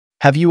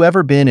Have you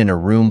ever been in a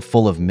room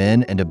full of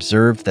men and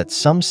observed that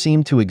some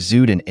seem to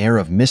exude an air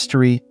of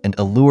mystery and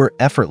allure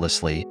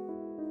effortlessly,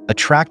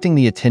 attracting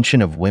the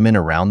attention of women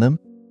around them?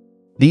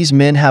 These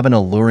men have an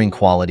alluring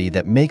quality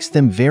that makes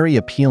them very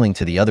appealing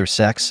to the other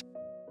sex,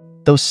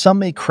 though some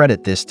may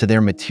credit this to their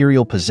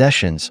material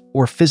possessions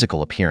or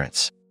physical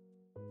appearance.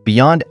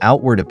 Beyond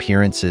outward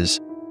appearances,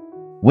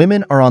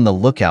 women are on the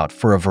lookout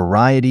for a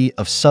variety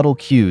of subtle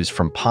cues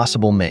from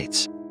possible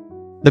mates.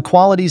 The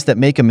qualities that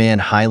make a man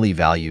highly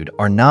valued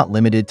are not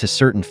limited to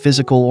certain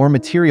physical or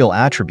material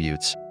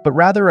attributes, but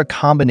rather a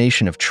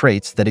combination of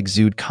traits that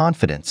exude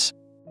confidence,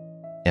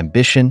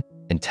 ambition,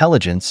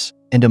 intelligence,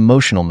 and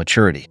emotional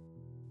maturity.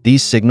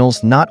 These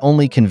signals not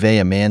only convey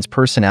a man's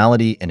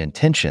personality and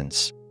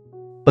intentions,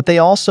 but they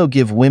also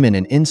give women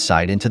an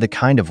insight into the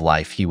kind of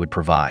life he would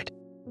provide.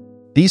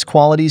 These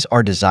qualities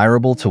are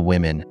desirable to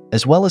women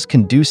as well as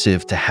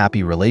conducive to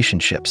happy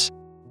relationships.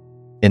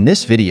 In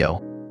this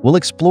video, we'll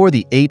explore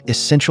the 8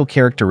 essential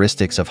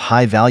characteristics of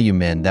high-value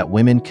men that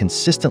women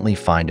consistently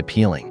find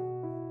appealing.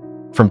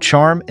 From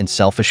charm and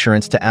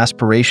self-assurance to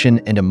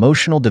aspiration and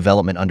emotional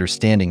development,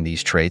 understanding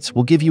these traits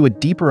will give you a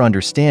deeper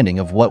understanding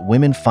of what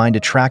women find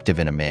attractive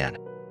in a man.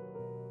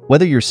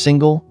 Whether you're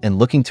single and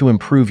looking to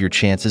improve your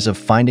chances of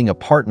finding a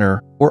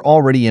partner or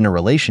already in a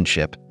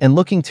relationship and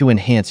looking to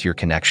enhance your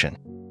connection,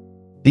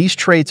 these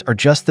traits are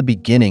just the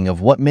beginning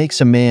of what makes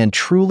a man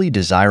truly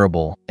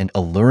desirable and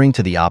alluring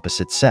to the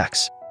opposite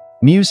sex.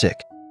 Music.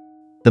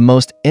 The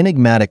most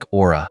enigmatic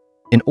aura,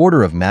 in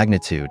order of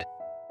magnitude,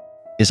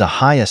 is a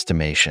high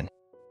estimation.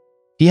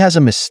 He has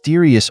a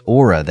mysterious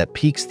aura that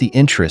piques the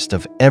interest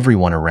of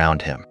everyone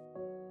around him.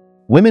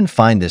 Women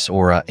find this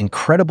aura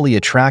incredibly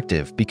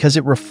attractive because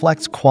it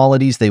reflects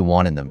qualities they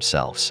want in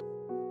themselves.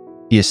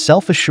 He is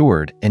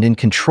self-assured and in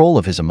control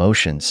of his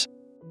emotions,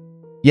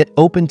 yet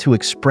open to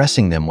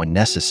expressing them when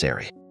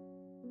necessary.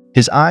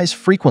 His eyes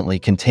frequently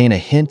contain a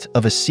hint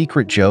of a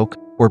secret joke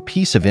or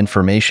piece of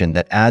information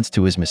that adds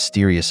to his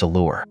mysterious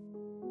allure.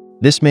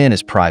 This man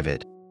is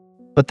private,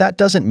 but that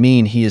doesn't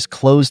mean he is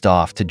closed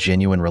off to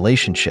genuine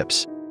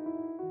relationships.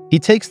 He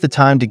takes the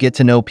time to get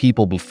to know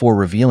people before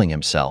revealing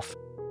himself,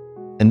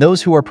 and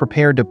those who are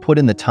prepared to put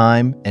in the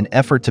time and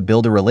effort to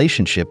build a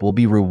relationship will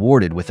be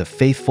rewarded with a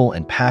faithful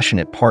and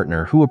passionate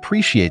partner who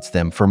appreciates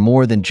them for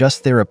more than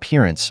just their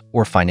appearance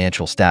or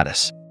financial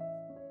status.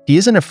 He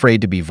isn't afraid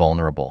to be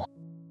vulnerable,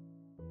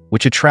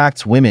 which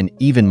attracts women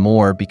even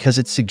more because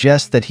it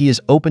suggests that he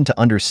is open to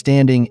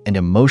understanding and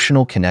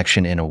emotional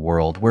connection in a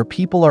world where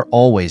people are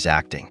always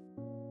acting.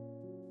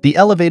 The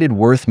elevated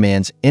worth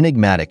man's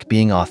enigmatic,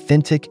 being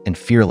authentic and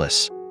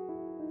fearless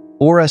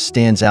aura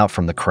stands out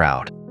from the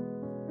crowd.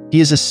 He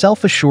is a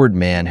self-assured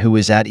man who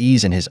is at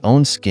ease in his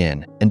own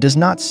skin and does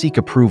not seek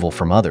approval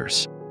from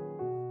others.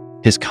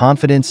 His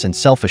confidence and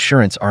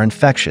self-assurance are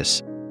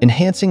infectious,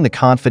 enhancing the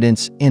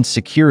confidence and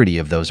security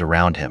of those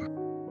around him.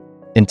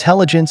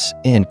 Intelligence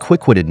and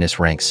quick-wittedness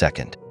rank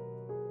second.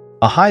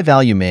 A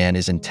high-value man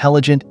is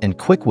intelligent and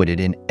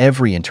quick-witted in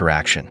every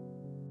interaction.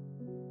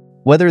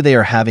 Whether they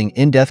are having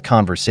in-depth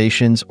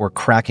conversations or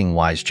cracking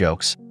wise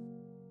jokes,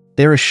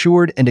 their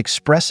assured and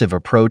expressive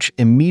approach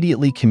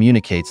immediately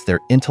communicates their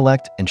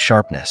intellect and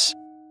sharpness.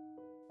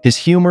 His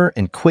humor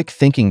and quick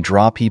thinking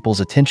draw people's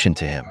attention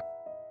to him.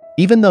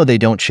 Even though they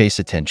don't chase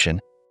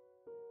attention,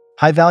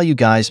 high-value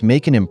guys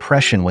make an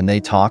impression when they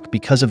talk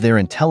because of their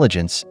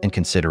intelligence and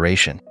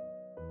consideration.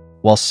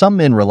 While some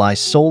men rely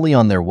solely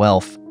on their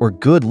wealth or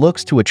good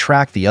looks to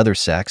attract the other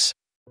sex,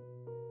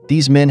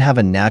 these men have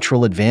a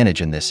natural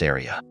advantage in this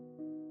area.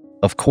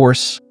 Of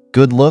course,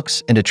 good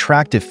looks and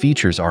attractive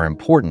features are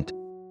important,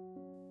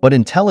 but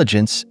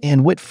intelligence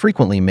and wit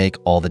frequently make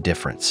all the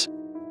difference.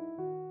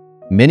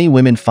 Many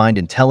women find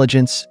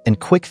intelligence and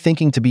quick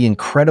thinking to be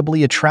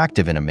incredibly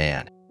attractive in a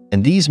man,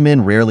 and these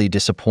men rarely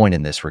disappoint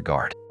in this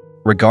regard.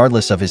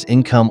 Regardless of his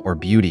income or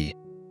beauty,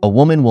 a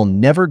woman will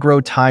never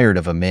grow tired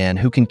of a man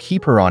who can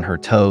keep her on her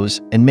toes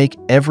and make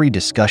every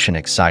discussion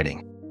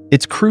exciting.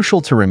 It's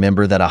crucial to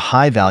remember that a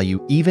high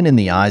value, even in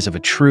the eyes of a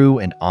true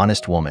and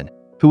honest woman,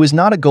 who is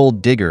not a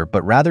gold digger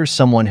but rather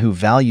someone who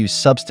values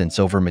substance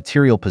over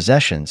material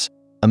possessions,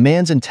 a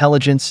man's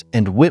intelligence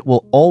and wit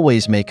will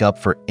always make up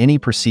for any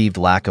perceived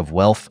lack of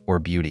wealth or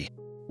beauty.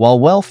 While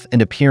wealth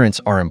and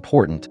appearance are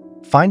important,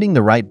 finding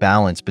the right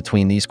balance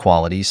between these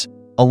qualities,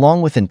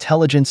 along with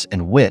intelligence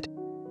and wit,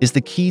 is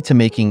the key to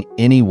making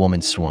any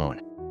woman swoon.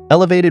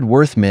 Elevated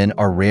worth men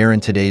are rare in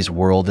today's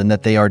world in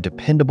that they are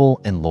dependable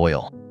and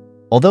loyal.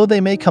 Although they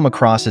may come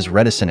across as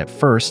reticent at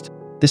first,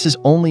 this is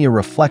only a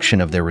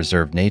reflection of their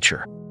reserved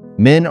nature.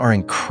 Men are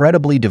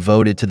incredibly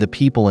devoted to the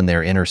people in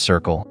their inner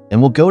circle and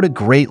will go to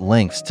great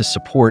lengths to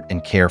support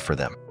and care for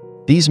them.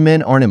 These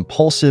men aren't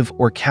impulsive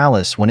or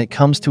callous when it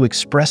comes to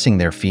expressing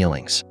their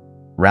feelings.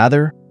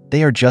 Rather,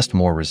 they are just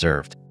more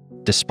reserved.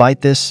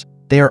 Despite this,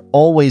 they are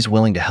always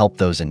willing to help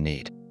those in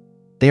need.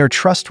 They are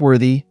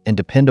trustworthy and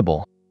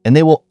dependable, and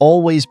they will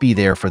always be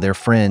there for their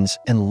friends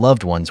and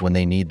loved ones when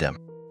they need them.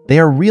 They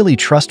are really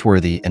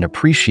trustworthy and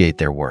appreciate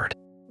their word.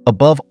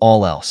 Above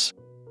all else,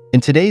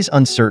 in today's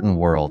uncertain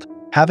world,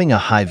 Having a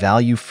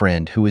high-value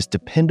friend who is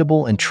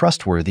dependable and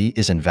trustworthy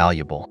is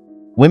invaluable.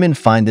 Women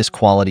find this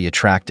quality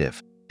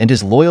attractive, and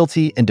his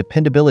loyalty and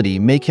dependability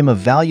make him a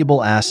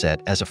valuable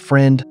asset as a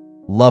friend,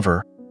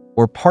 lover,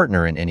 or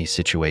partner in any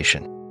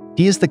situation.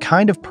 He is the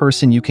kind of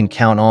person you can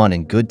count on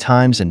in good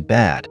times and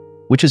bad,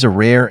 which is a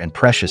rare and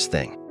precious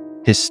thing.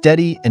 His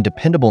steady and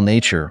dependable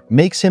nature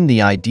makes him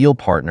the ideal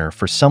partner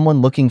for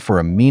someone looking for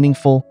a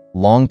meaningful,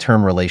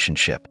 long-term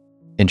relationship.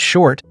 In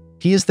short,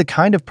 he is the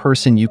kind of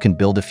person you can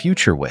build a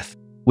future with,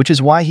 which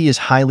is why he is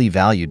highly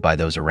valued by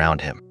those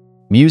around him.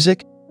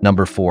 Music.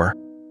 Number 4.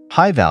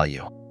 High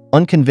value.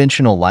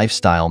 Unconventional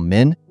lifestyle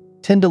men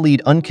tend to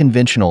lead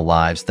unconventional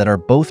lives that are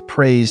both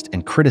praised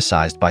and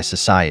criticized by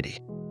society.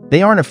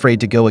 They aren't afraid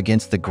to go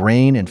against the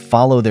grain and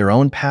follow their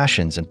own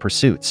passions and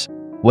pursuits,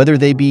 whether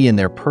they be in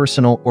their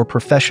personal or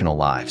professional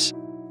lives.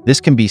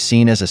 This can be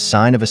seen as a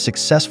sign of a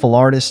successful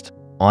artist,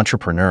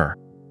 entrepreneur,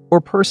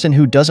 or person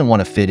who doesn't want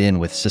to fit in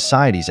with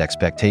society's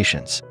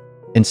expectations.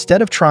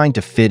 Instead of trying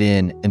to fit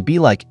in and be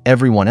like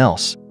everyone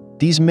else,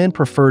 these men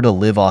prefer to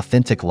live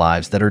authentic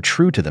lives that are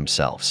true to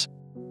themselves.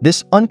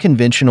 This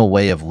unconventional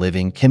way of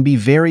living can be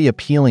very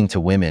appealing to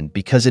women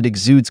because it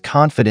exudes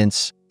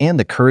confidence and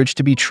the courage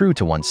to be true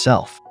to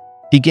oneself.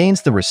 He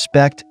gains the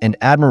respect and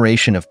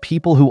admiration of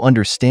people who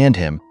understand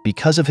him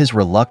because of his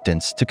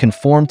reluctance to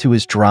conform to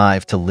his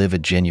drive to live a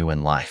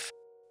genuine life.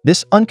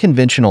 This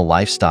unconventional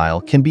lifestyle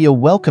can be a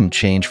welcome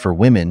change for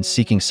women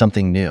seeking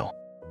something new.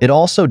 It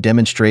also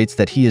demonstrates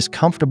that he is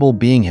comfortable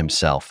being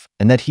himself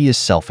and that he is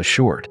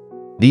self-assured.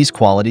 These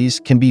qualities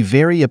can be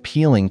very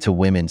appealing to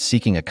women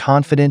seeking a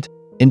confident,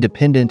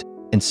 independent,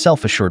 and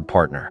self-assured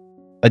partner.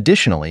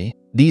 Additionally,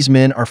 these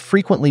men are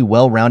frequently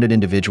well-rounded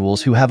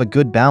individuals who have a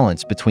good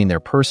balance between their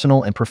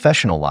personal and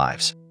professional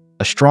lives,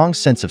 a strong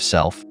sense of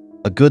self,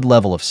 a good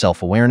level of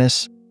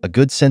self-awareness, a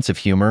good sense of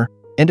humor,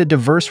 and a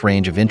diverse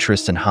range of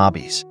interests and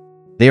hobbies.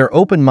 They are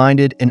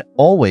open-minded and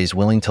always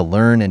willing to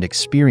learn and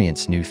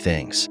experience new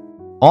things.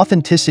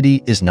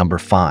 Authenticity is number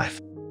 5.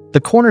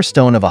 The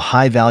cornerstone of a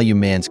high-value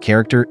man's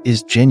character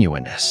is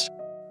genuineness.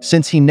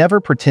 Since he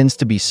never pretends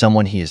to be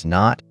someone he is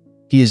not,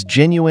 he is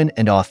genuine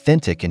and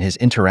authentic in his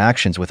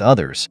interactions with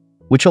others,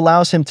 which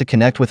allows him to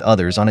connect with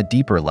others on a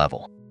deeper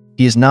level.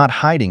 He is not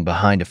hiding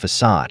behind a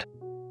facade.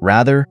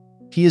 Rather,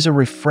 he is a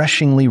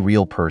refreshingly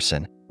real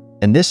person,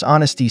 and this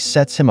honesty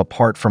sets him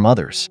apart from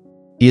others.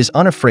 He is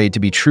unafraid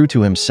to be true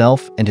to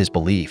himself and his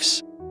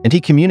beliefs, and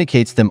he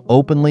communicates them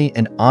openly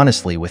and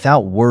honestly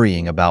without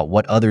worrying about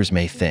what others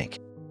may think.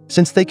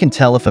 Since they can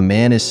tell if a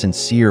man is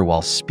sincere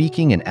while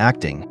speaking and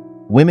acting,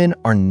 women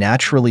are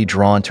naturally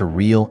drawn to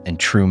real and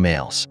true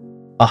males.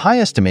 A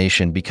high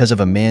estimation because of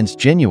a man's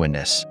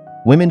genuineness,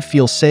 women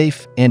feel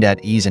safe and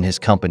at ease in his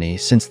company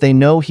since they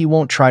know he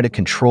won't try to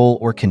control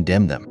or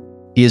condemn them.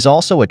 He is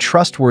also a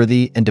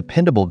trustworthy and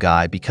dependable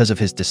guy because of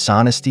his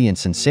dishonesty and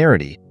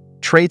sincerity,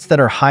 traits that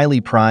are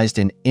highly prized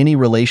in any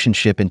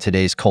relationship in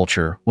today's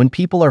culture when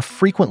people are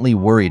frequently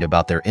worried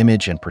about their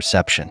image and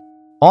perception.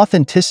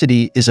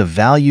 Authenticity is a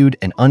valued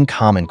and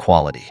uncommon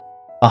quality.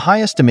 A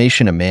high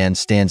estimation a man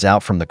stands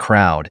out from the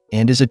crowd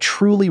and is a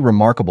truly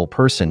remarkable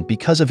person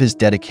because of his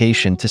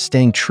dedication to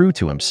staying true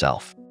to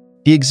himself.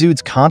 He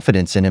exudes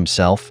confidence in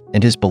himself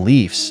and his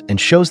beliefs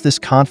and shows this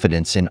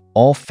confidence in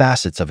all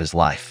facets of his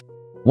life.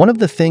 One of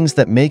the things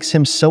that makes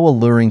him so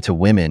alluring to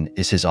women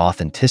is his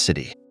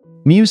authenticity.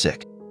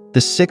 Music. The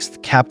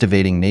 6th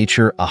captivating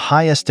nature. A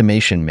high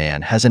estimation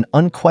man has an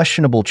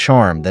unquestionable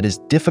charm that is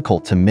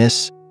difficult to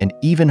miss and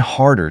even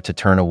harder to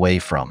turn away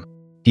from.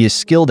 He is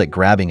skilled at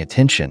grabbing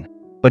attention,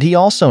 but he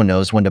also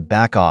knows when to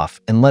back off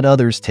and let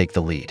others take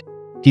the lead.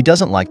 He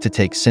doesn't like to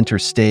take center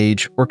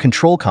stage or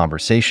control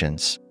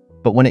conversations,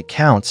 but when it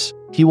counts,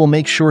 he will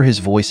make sure his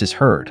voice is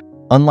heard,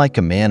 unlike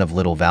a man of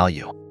little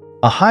value.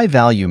 A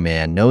high-value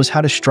man knows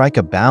how to strike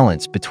a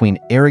balance between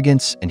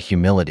arrogance and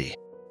humility.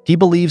 He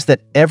believes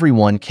that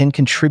everyone can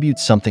contribute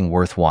something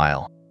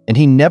worthwhile, and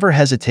he never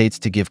hesitates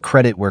to give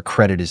credit where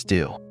credit is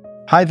due.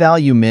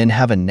 High-value men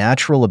have a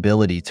natural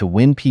ability to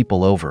win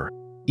people over,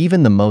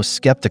 even the most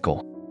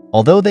skeptical.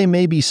 Although they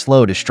may be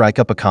slow to strike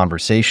up a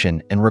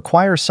conversation and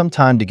require some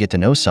time to get to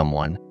know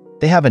someone,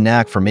 they have a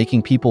knack for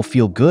making people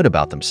feel good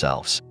about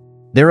themselves.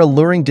 Their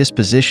alluring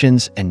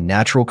dispositions and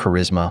natural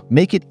charisma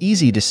make it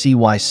easy to see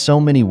why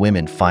so many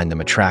women find them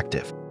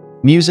attractive.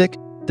 Music.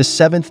 The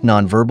 7th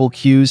nonverbal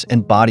cues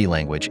and body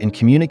language in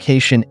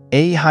communication.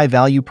 A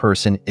high-value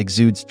person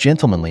exudes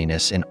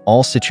gentlemanliness in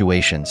all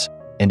situations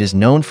and is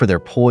known for their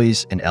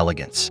poise and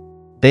elegance.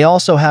 They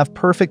also have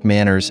perfect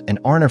manners and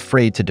aren't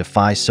afraid to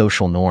defy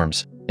social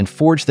norms and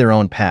forge their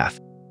own path,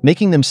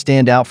 making them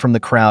stand out from the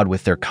crowd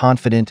with their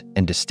confident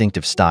and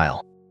distinctive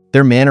style.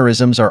 Their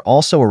mannerisms are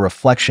also a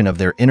reflection of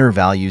their inner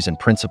values and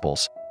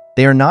principles.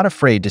 They are not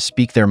afraid to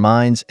speak their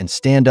minds and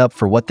stand up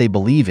for what they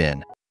believe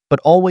in, but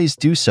always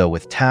do so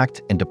with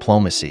tact and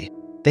diplomacy.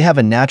 They have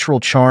a natural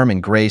charm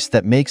and grace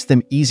that makes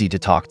them easy to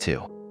talk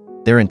to.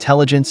 Their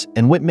intelligence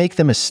and wit make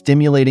them a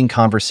stimulating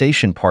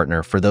conversation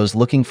partner for those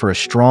looking for a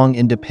strong,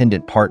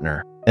 independent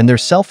partner, and their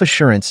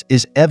self-assurance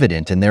is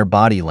evident in their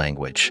body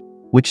language.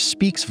 which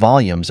speaks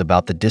volumes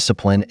about the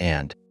discipline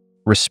and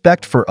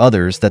respect for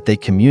others that they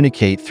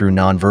communicate through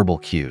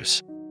nonverbal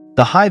cues.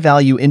 The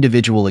high-value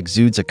individual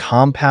exudes a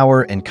calm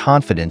power and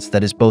confidence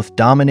that is both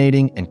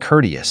dominating and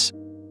courteous.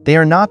 They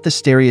are not the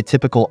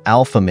stereotypical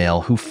alpha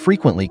male who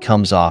frequently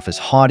comes off as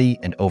haughty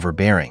and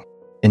overbearing.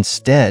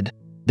 Instead,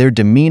 their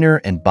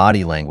demeanor and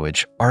body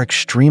language are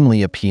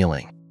extremely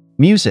appealing.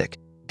 Music,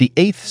 the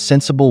eighth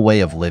sensible way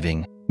of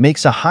living,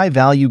 makes a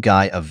high-value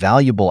guy a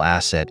valuable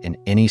asset in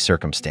any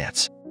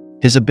circumstance.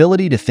 His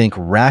ability to think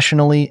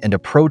rationally and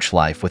approach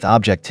life with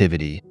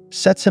objectivity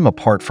sets him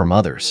apart from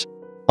others.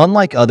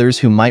 Unlike others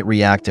who might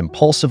react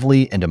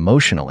impulsively and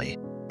emotionally,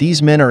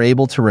 these men are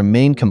able to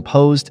remain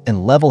composed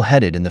and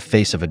level-headed in the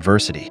face of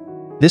adversity.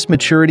 This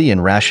maturity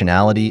and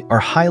rationality are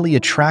highly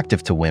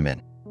attractive to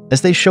women,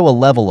 as they show a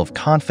level of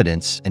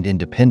confidence and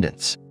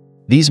independence.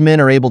 These men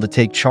are able to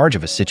take charge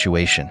of a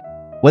situation,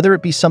 whether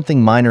it be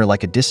something minor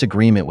like a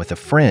disagreement with a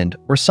friend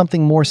or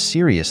something more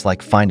serious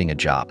like finding a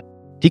job.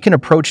 He can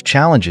approach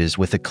challenges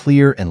with a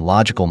clear and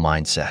logical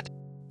mindset.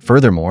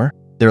 Furthermore,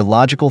 their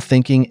logical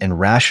thinking and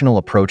rational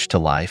approach to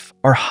life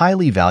are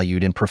highly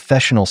valued in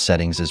professional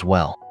settings as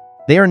well.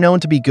 They are known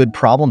to be good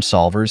problem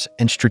solvers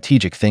and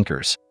strategic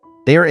thinkers.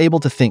 They are able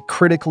to think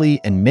critically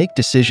and make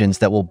decisions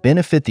that will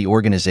benefit the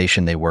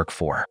organization they work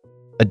for.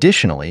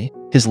 Additionally,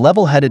 his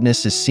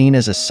level-headedness is seen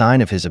as a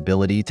sign of his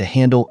ability to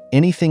handle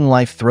anything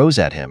life throws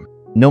at him,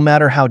 no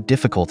matter how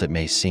difficult it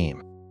may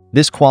seem.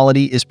 This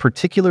quality is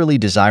particularly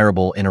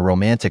desirable in a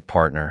romantic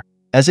partner,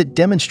 as it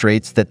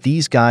demonstrates that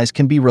these guys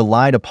can be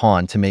relied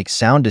upon to make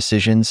sound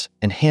decisions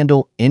and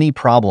handle any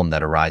problem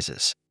that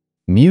arises.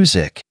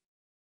 Music,